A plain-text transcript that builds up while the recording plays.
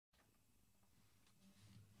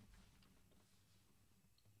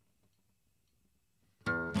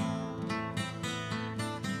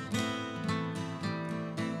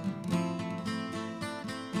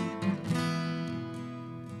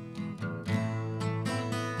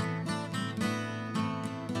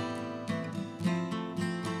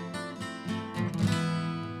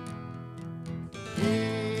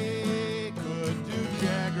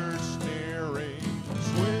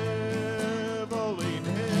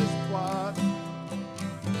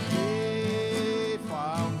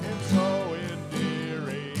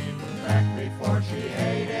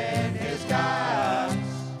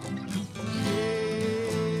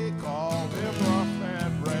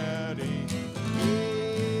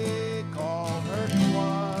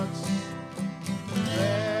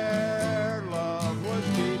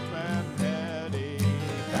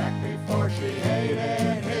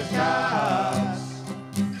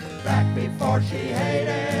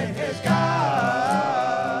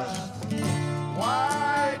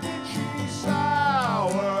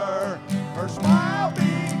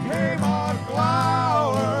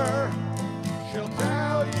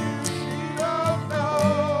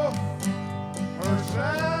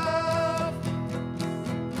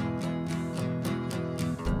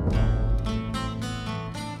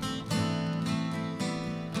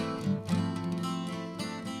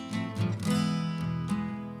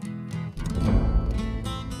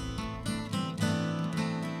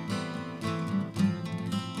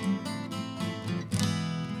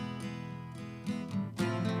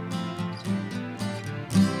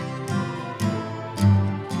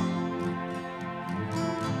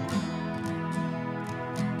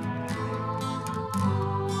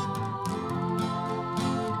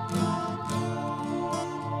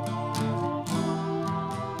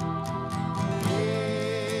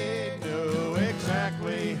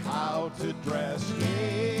to dress.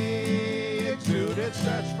 He exuded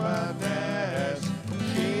such finesse.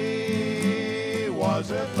 She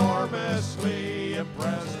was enormously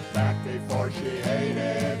impressed back before she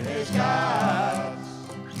hated his guts.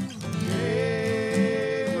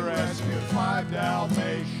 She rescued 5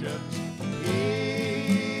 Dalmatians.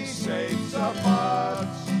 He saved some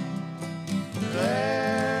mutts.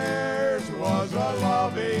 Theirs was a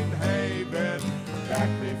loving haven back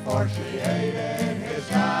before she hated his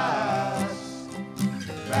guts.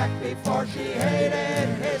 Back before she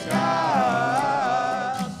hated his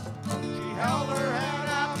guts. She held her head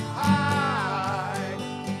up high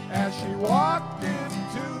as she walked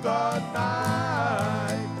into the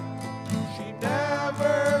night. She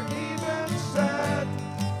never even said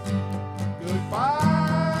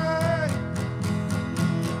goodbye.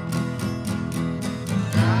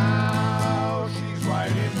 Now she's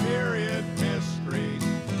writing period mysteries.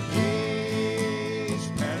 He's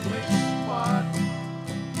peddling smut.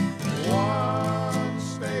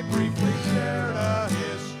 Once they briefly shared a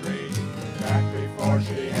history back before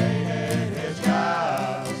she hated his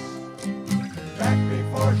guts. Back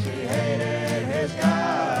before she hated his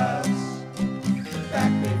guts.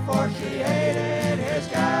 Back before she hated his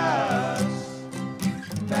guts.